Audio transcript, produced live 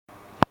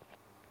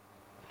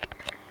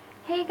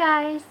Hey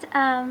guys,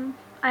 I'm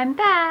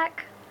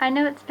back. I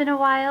know it's been a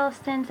while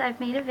since I've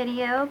made a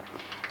video,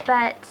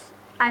 but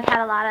I've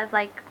had a lot of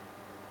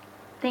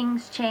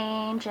things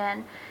change,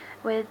 and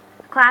with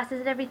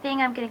classes and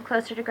everything, I'm getting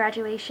closer to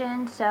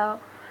graduation,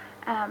 so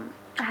I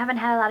haven't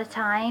had a lot of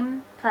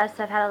time, plus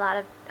I've had a lot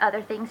of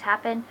other things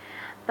happen,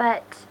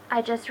 but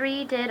I just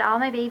redid all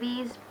my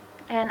babies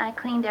and I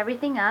cleaned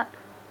everything up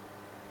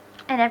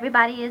and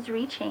everybody is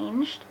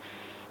rechanged,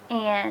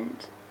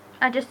 and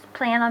I just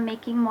plan on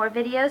making more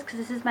videos because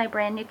this is my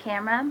brand new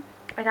camera.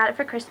 I got it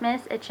for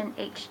Christmas. It's an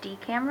HD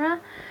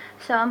camera,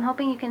 so I'm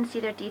hoping you can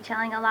see their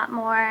detailing a lot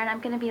more, and I'm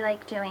going to be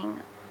doing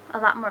a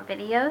lot more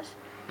videos.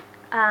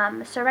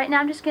 So right now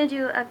I'm just going to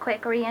do a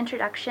quick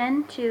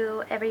reintroduction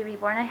to every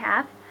Reborn I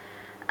have.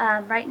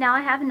 Right now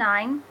I have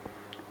 9,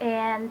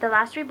 and the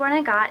last Reborn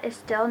I got is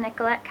still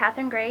Nicolette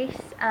Catherine Grace.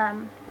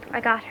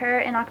 I got her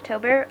in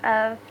October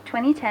of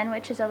 2010,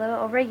 which is a little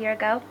over a year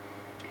ago,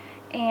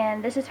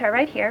 and this is her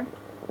right here.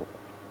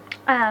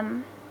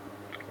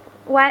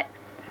 What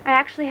I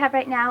actually have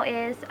right now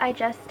is I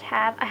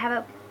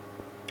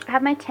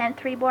have my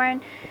 10th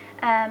Reborn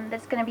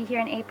that's going to be here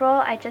in April.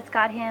 I just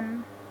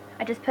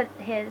put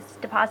his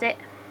deposit.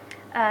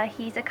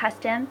 He's a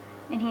custom,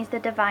 and he's the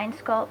Divine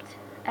Sculpt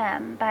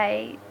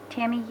by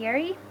Tammy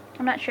Yeri.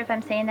 I'm not sure if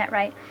I'm saying that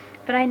right,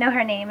 but I know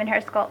her name and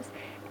her sculpts,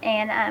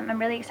 and I'm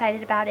really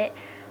excited about it.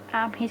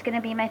 He's going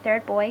to be my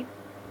 3rd boy,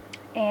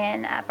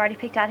 and I've already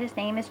picked out his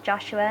name is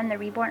Joshua, and the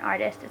Reborn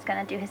artist is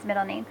going to do his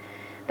middle name.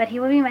 But he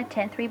will be my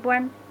 10th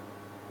Reborn.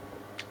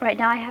 Right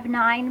now I have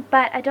 9,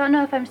 but I don't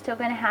know if I'm still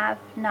going to have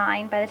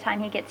 9 by the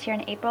time he gets here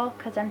in April,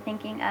 because I'm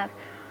thinking of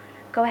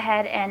go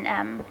ahead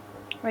and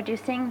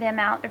reducing the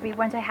amount of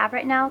Reborns I have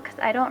right now, because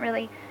I don't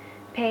really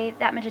pay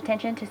that much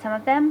attention to some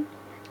of them,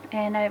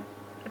 and I've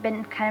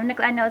been kind of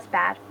I know it's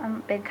bad.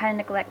 I've been kind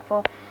of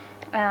neglectful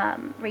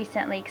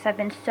recently because I've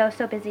been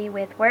so busy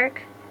with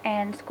work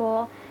and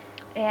school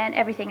and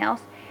everything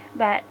else.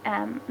 But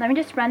let me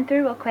just run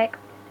through real quick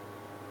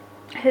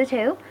who's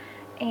who,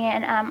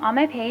 and on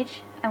my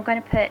page I'm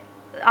going to put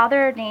all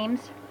their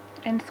names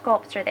and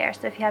sculpts are there,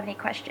 so if you have any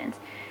questions.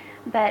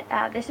 But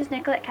this is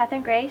Nicolette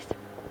Catherine Grace,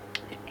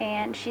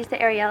 and she's the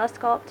Ariella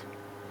sculpt,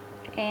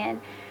 and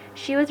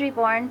she was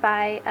reborn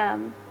by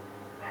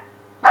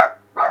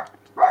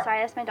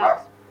sorry, that's my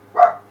dogs,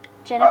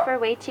 Jennifer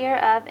Waitier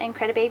of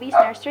Incredibabies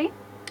Nursery,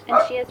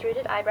 and she has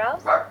rooted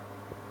eyebrows,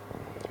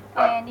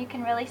 and you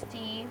can really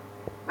see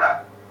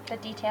the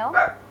detail.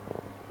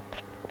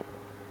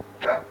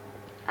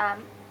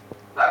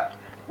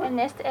 And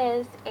this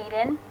is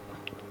Aiden.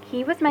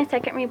 He was my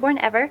 2nd Reborn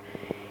ever,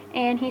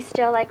 and he's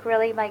still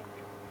really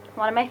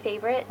one of my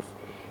favorites.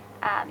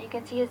 You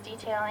can see his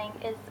detailing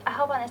is, I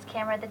hope on this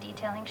camera the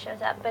detailing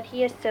shows up, but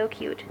he is so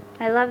cute.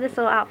 I love this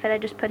little outfit I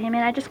just put him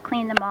in. I just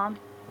cleaned them all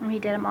and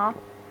redid them all.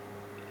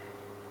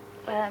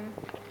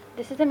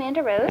 This is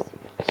Amanda Rose.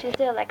 She's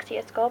the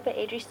Alexia sculpt at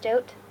Adri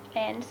Stote,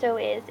 and so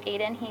is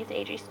Aiden. He's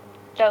Adri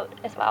Stote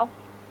as well.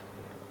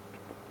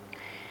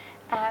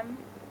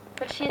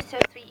 But she is so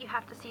sweet. You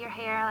have to see her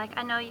hair.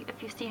 I know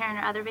if you see her in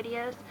her other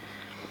videos.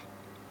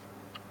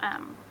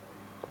 And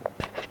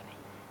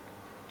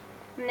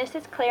this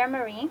is Claire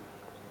Marie.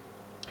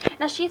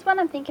 Now she's one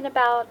I'm thinking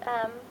about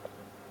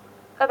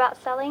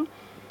selling,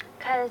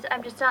 because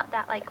I'm just not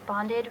that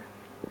bonded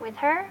with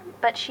her.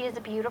 But she is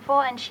beautiful,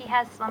 and she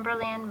has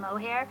Slumberland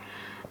mohair,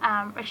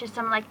 which is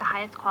some the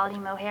highest quality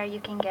mohair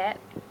you can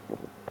get.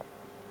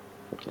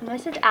 And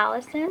this is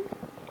Allison.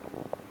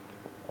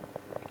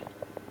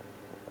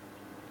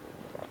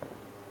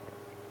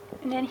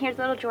 And then here's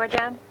little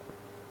Georgia.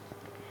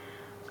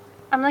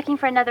 I'm looking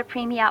for another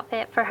preemie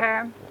outfit for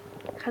her,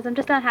 because I'm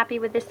just not happy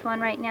with this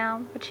one right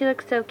now, but she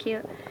looks so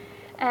cute.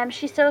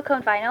 She's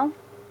silicone vinyl,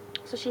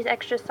 so she's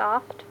extra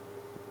soft.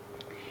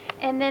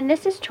 And then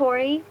this is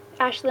Tori,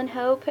 Ashlyn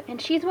Hope,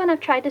 and she's one I've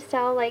tried to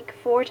sell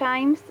 4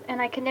 times,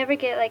 and I could never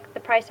get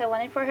the price I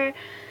wanted for her.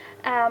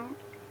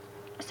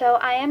 So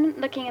I am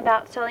looking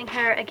about selling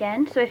her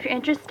again, so if you're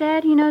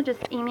interested,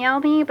 just email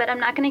me, but I'm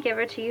not going to give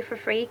her to you for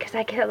free, because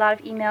I get a lot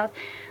of emails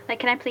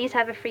can I please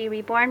have a free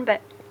Reborn,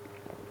 but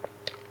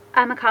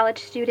I'm a college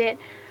student,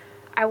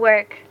 I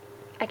work,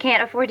 I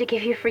can't afford to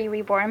give you free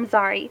Reborn, I'm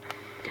sorry.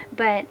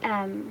 But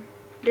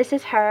this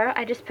is her.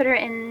 I just put her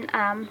in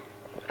a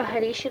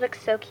hoodie. She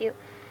looks so cute.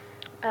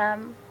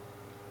 And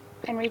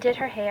redid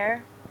her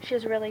hair. She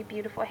has really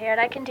beautiful hair, and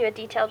I can do a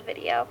detailed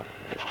video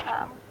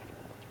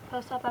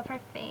close up of her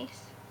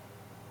face.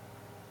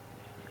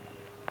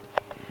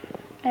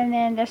 And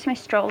then there's my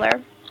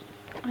stroller,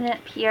 and then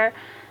up here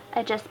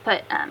I just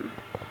put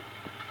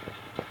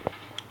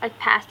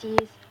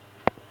pasties,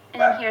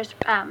 and then here's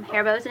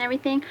hair bows and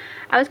everything.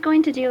 I was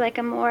going to do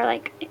a more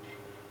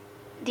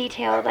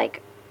detailed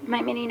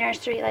my mini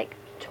nursery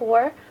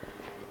tour,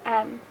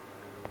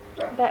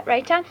 but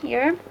right down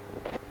here,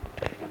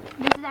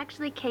 this is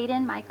actually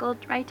Caden Michael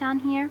right down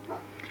here,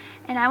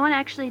 and I want to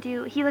actually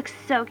do, he looks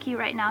so cute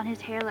right now and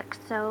his hair looks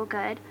so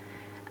good.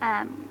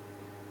 I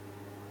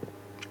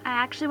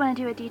actually want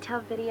to do a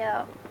detailed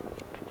video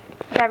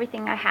of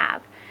everything I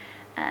have,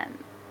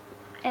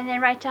 And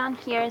then right down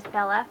here is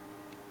Bella.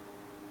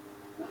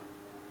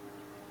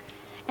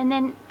 And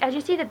then as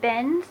you see the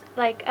bins,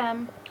 like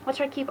that's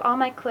where I keep all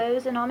my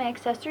clothes and all my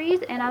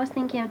accessories. And I was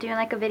thinking of doing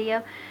like a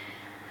video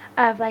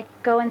of like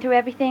going through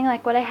everything,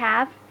 like what I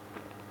have.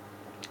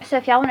 So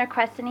if y'all want to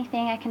request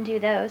anything, I can do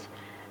those.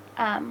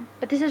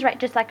 But this is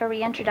just like a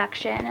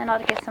reintroduction, and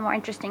I'll get some more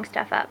interesting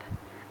stuff up.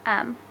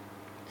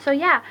 So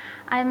yeah,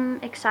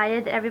 I'm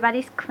excited that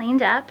everybody's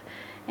cleaned up,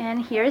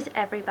 and here's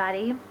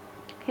everybody.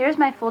 Here's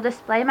my full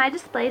display. My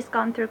display's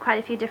gone through quite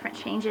a few different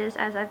changes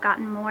as I've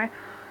gotten more.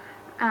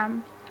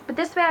 But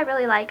this way I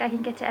really like. I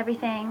can get to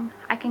everything.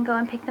 I can go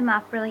and pick them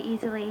up really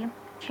easily,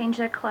 change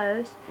their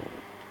clothes.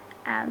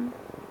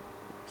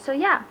 So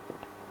yeah,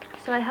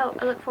 so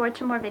I look forward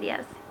to more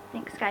videos.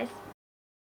 Thanks guys.